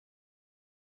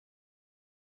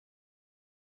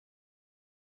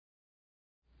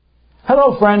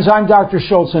Hello friends, I'm Dr.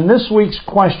 Schulze, and this week's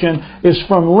question is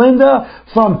from Linda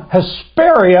from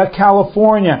Hesperia,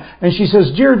 California. And she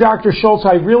says, "Dear Dr. Schulze,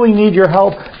 I really need your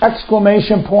help!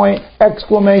 Exclamation point,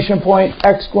 exclamation point,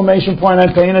 exclamation point.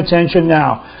 I'm paying attention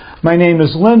now. My name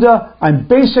is Linda. I'm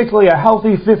basically a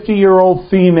healthy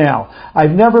 50-year-old female. I've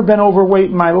never been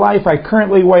overweight in my life. I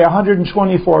currently weigh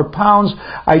 124 pounds.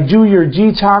 I do your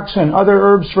detox and other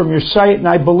herbs from your site, and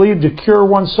I believe to cure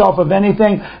oneself of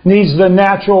anything needs the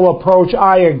natural approach."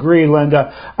 I agree,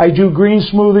 Linda. I do green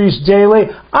smoothies daily.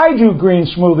 I do green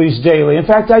smoothies daily. In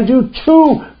fact, I do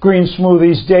 2 green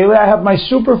smoothies daily. I have my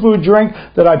superfood drink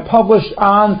that I publish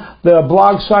on the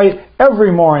blog site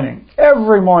every morning.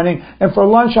 And for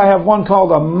lunch I have one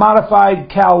called a modified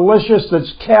Calicious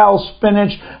that's kale,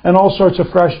 spinach, and all sorts of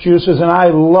fresh juices, and I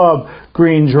love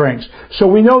green drinks. So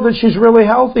we know that she's really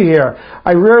healthy here.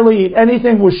 I rarely eat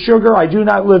anything with sugar. I do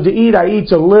not live to eat. I eat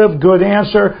to live. Good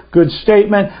answer. Good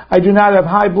statement. I do not have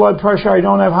high blood pressure. I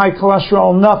don't have high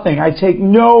cholesterol. Nothing. I take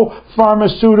no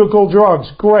pharmaceutical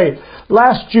drugs. Great.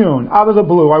 Last June, out of the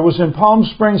blue, I was in Palm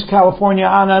Springs, California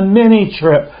on a mini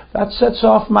trip. That sets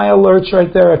off my alerts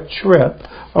right there, a trip.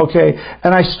 Okay,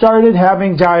 and I started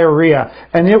having diarrhea,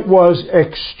 and it was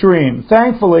extreme.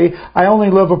 Thankfully, I only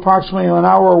live approximately an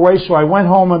hour away, so I went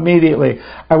home immediately.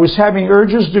 I was having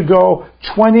urges to go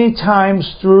 20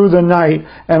 times through the night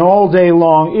and all day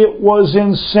long. It was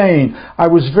insane. I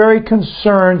was very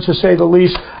concerned, to say the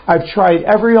least. I've tried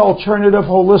every alternative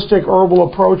holistic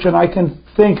herbal approach and I can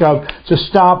think of to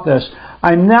stop this.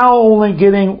 I'm now only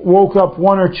getting woke up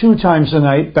 1 or 2 times a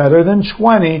night, better than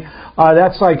 20.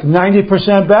 That's like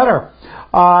 90% better.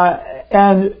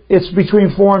 And it's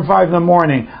between 4 and 5 in the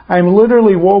morning. I'm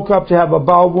literally woke up to have a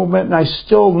bowel movement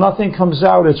and nothing comes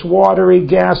out. It's watery,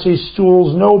 gassy,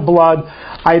 stools, no blood.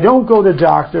 I don't go to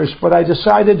doctors, but I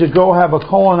decided to go have a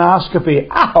colonoscopy.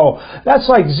 Ow! That's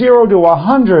like 0 to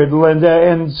 100, Linda,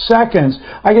 in seconds.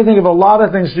 I can think of a lot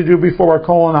of things to do before a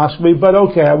colonoscopy, but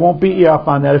okay, I won't beat you up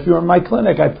on that. If you were in my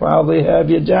clinic, I'd probably have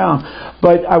you down,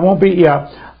 but I won't beat you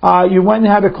up. You went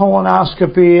and had a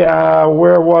colonoscopy.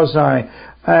 Where was I?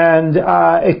 And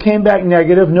it came back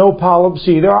negative, no polyps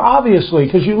either, obviously,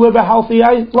 because you live a healthy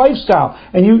lifestyle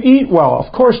and you eat well.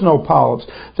 Of course, no polyps.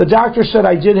 The doctor said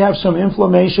I did have some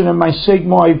inflammation in my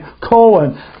sigmoid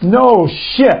colon. No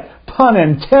shit. Pun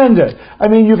intended. I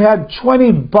mean, you've had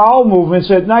 20 bowel movements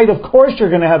at night. Of course you're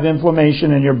going to have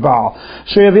inflammation in your bowel.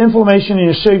 So you have inflammation in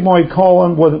your sigmoid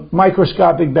colon with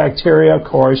microscopic bacteria, of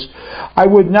course. I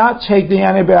would not take the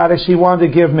antibiotics he wanted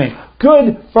to give me.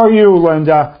 Good for you,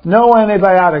 Linda. No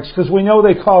antibiotics, because we know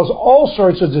they cause all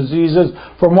sorts of diseases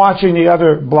from watching the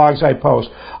other blogs I post.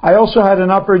 I also had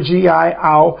an upper GI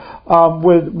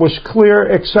was clear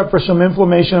except for some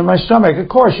inflammation in my stomach. Of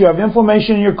course, you have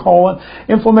inflammation in your colon,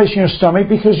 inflammation in your stomach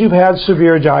because you've had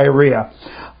severe diarrhea.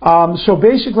 So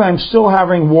basically, I'm still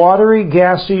having watery,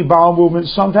 gassy bowel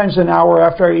movements, sometimes an hour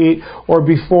after I eat or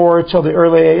before till the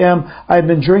early a.m. I've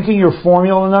been drinking your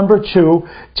formula number 2,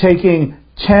 taking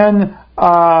 10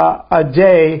 a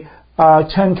day,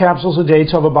 10 capsules a day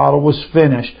till the bottle was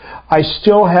finished. I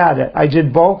still had it. I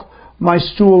did bulk my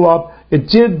stool up. It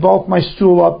did bulk my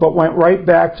stool up, but went right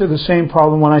back to the same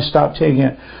problem when I stopped taking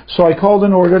it. So I called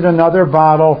and ordered another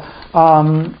bottle,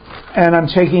 and I'm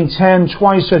taking 10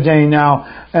 twice a day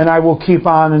now, and I will keep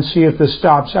on and see if this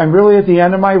stops. I'm really at the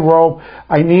end of my rope.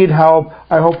 I need help.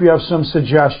 I hope you have some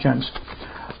suggestions.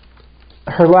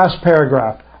 Her last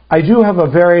paragraph. I do have a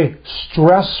very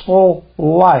stressful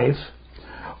life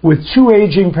with 2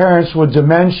 aging parents with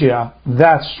dementia,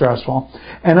 that's stressful,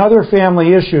 and other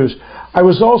family issues. I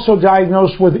was also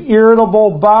diagnosed with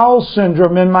irritable bowel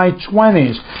syndrome in my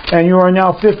 20s, and you are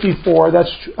now 54,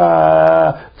 that's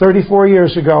 34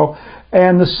 years ago,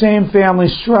 and the same family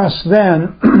stress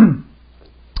then,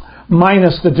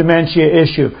 minus the dementia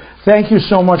issue. Thank you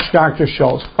so much, Dr.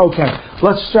 Schulze. Okay,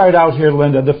 let's start out here,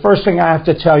 Linda. The first thing I have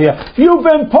to tell you, you've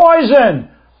been poisoned!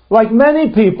 Like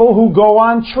many people who go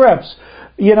on trips.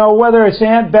 You know, whether it's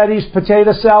Aunt Betty's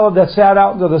potato salad that sat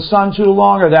out into the sun too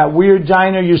long, or that weird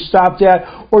diner you stopped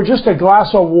at, or just a glass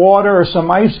of water or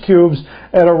some ice cubes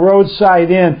at a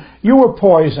roadside inn, you were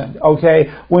poisoned,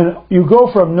 okay? When you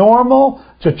go from normal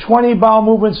to 20 bowel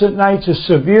movements at night to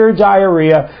severe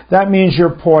diarrhea, that means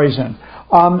you're poisoned.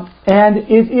 And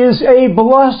it is a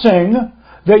blessing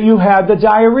that you had the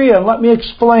diarrhea. And let me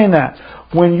explain that.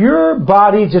 When your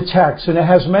body detects, and it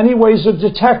has many ways of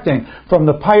detecting, from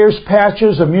the Peyer's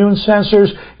patches, immune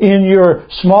sensors in your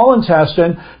small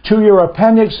intestine, to your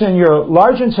appendix in your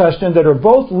large intestine that are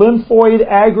both lymphoid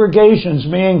aggregations,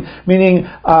 meaning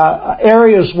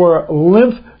areas where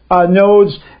lymph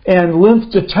nodes and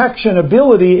lymph detection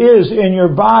ability is in your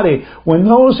body. When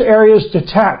those areas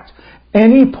detect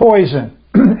any poison,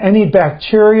 any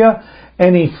bacteria,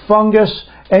 any fungus,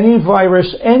 any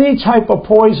virus, any type of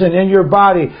poison in your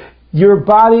body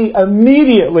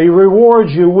immediately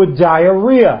rewards you with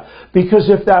diarrhea. Because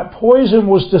if that poison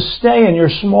was to stay in your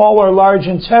small or large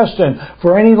intestine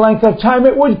for any length of time,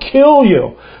 it would kill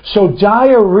you. So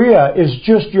diarrhea is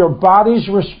just your body's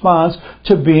response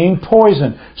to being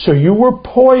poisoned. So you were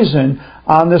poisoned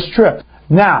on this trip.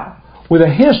 Now, with a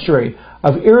history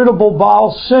of irritable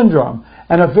bowel syndrome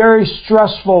and a very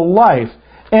stressful life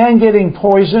and getting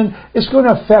poisoned, it's going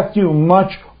to affect you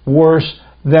much worse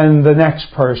than the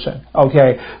next person.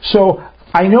 Okay? So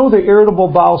I know the irritable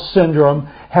bowel syndrome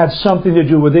had something to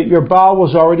do with it. Your bowel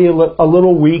was already a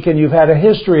little weak and you've had a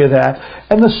history of that.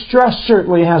 And the stress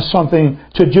certainly has something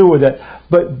to do with it.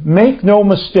 But make no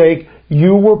mistake,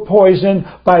 you were poisoned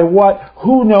by what?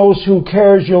 Who knows? Who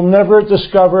cares? You'll never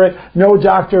discover it. No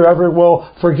doctor ever will.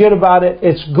 Forget about it.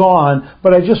 It's gone.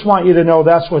 But I just want you to know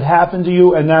that's what happened to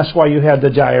you, and that's why you had the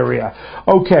diarrhea.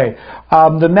 Okay.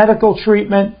 The medical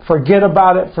treatment, forget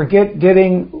about it. Forget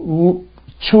getting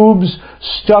tubes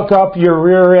stuck up your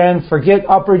rear end. Forget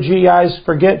upper GIs.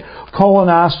 Forget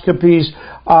colonoscopies.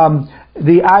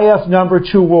 The IF number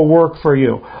 2 will work for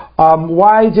you.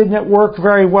 Why didn't it work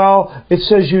very well? It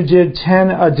says you did 10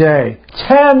 a day.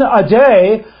 10 a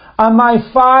day on my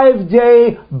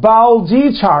 5-day bowel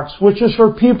detox, which is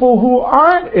for people who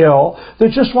aren't ill,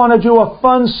 that just want to do a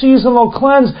fun seasonal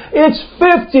cleanse. It's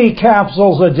 50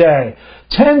 capsules a day.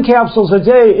 10 capsules a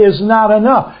day is not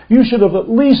enough. You should have at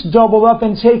least doubled up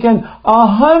and taken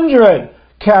 100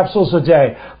 capsules a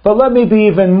day. But let me be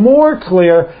even more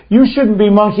clear. You shouldn't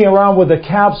be monkeying around with the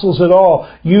capsules at all.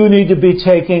 You need to be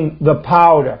taking the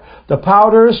powder. The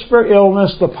powder is for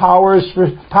illness. The powder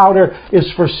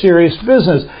is for serious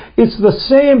business. It's the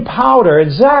same powder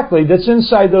exactly that's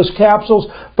inside those capsules,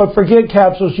 but forget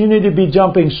capsules. You need to be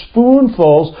dumping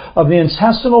spoonfuls of the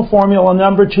intestinal formula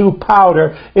number 2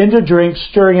 powder into drinks,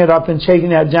 stirring it up and taking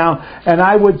that down. And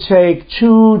I would take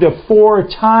 2 to 4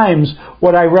 times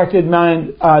what I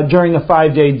recommend during the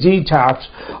 5-day detox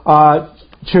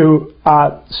to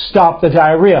stop the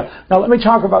diarrhea. Now let me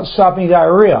talk about stopping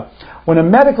diarrhea. When a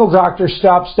medical doctor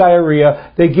stops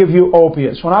diarrhea, they give you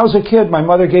opiates. When I was a kid, my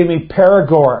mother gave me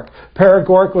paregoric.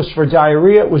 Paregoric was for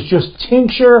diarrhea. It was just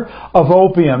tincture of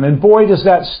opium. And boy, does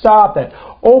that stop it.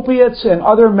 Opiates and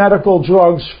other medical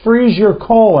drugs freeze your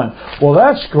colon. Well,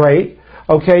 that's great.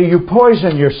 Okay, you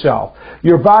poison yourself.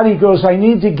 Your body goes, I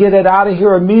need to get it out of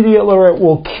here immediately or it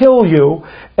will kill you.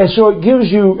 And so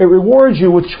it rewards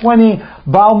you with 20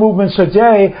 bowel movements a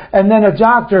day, and then a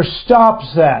doctor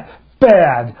stops that.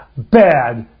 Bad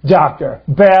doctor.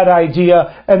 Bad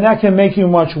idea, and that can make you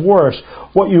much worse.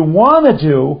 What you want to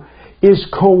do is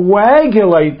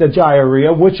coagulate the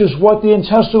diarrhea, which is what the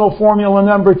intestinal formula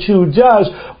number 2 does,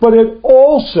 but it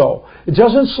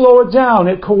doesn't slow it down,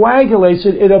 it coagulates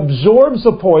it, it absorbs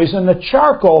the poison. The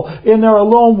charcoal in there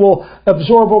alone will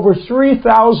absorb over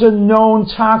 3,000 known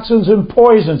toxins and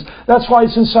poisons. That's why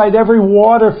it's inside every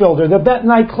water filter. The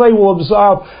bentonite clay will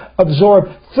absorb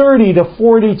 30 to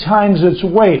 40 times its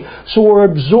weight. So we're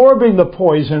absorbing the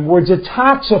poison, we're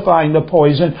detoxifying the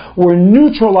poison, we're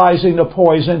neutralizing the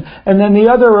poison, and then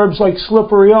the other herbs like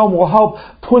slippery elm will help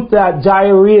put that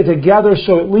diarrhea together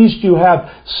so at least you have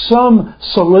some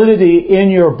solidity in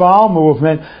your bowel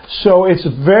movement. So it's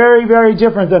very, very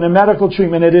different than a medical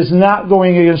treatment. It is not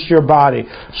going against your body.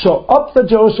 So up the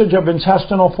dosage of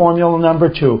intestinal formula number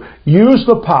 2. Use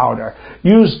the powder.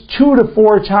 Use 2 to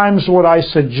 4 times what I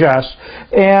suggest.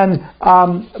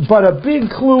 But a big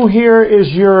clue here is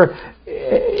your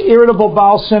irritable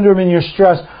bowel syndrome and your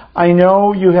stress. I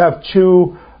know you have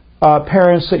 2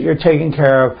 parents that you're taking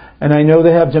care of, and I know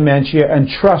they have dementia, and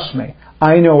trust me,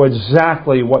 I know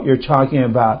exactly what you're talking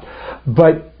about.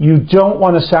 But you don't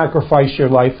want to sacrifice your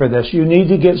life for this. You need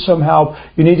to get some help.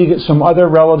 You need to get some other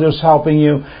relatives helping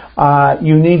you.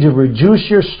 You need to reduce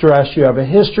your stress. You have a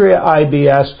history of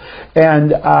IBS, and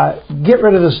get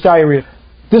rid of this diarrhea.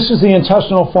 This is the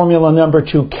intestinal formula number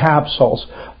 2 capsules,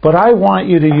 but I want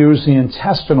you to use the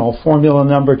intestinal formula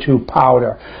number 2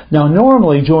 powder. Now,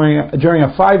 normally during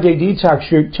a 5-day detox,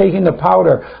 you're taking the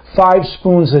powder 5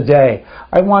 spoons a day.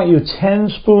 I want you 10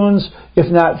 spoons,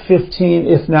 if not 15,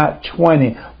 if not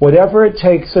 20, whatever it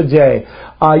takes a day.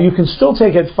 You can still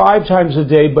take it 5 times a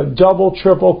day, but double,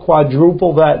 triple,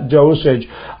 quadruple that dosage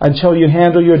until you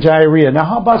handle your diarrhea. Now,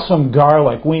 how about some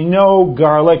garlic? We know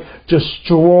garlic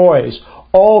destroys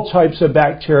all types of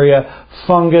bacteria,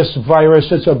 fungus, virus.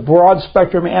 It's a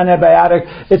broad-spectrum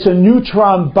antibiotic. It's a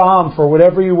neutron bomb for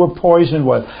whatever you were poisoned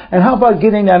with. And how about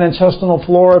getting that intestinal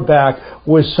flora back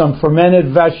with some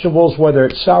fermented vegetables, whether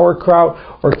it's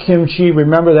sauerkraut or kimchi?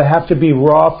 Remember, they have to be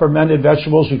raw fermented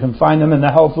vegetables. You can find them in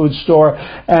the health food store.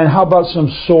 And how about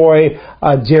some soy,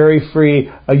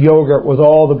 dairy-free yogurt with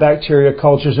all the bacteria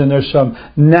cultures, and there's some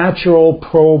natural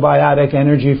probiotic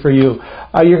energy for you.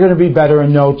 You're going to be better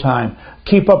in no time.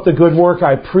 Keep up the good work.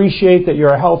 I appreciate that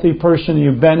you're a healthy person.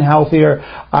 You've been healthier.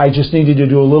 I just need you to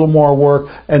do a little more work.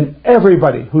 And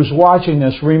everybody who's watching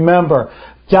this, remember,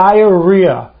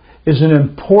 diarrhea is an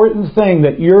important thing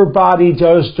that your body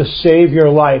does to save your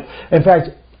life. In fact,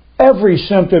 every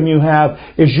symptom you have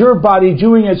is your body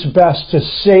doing its best to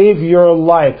save your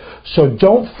life. So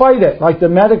don't fight it like the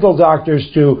medical doctors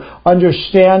do.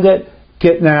 Understand it.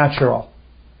 Get natural.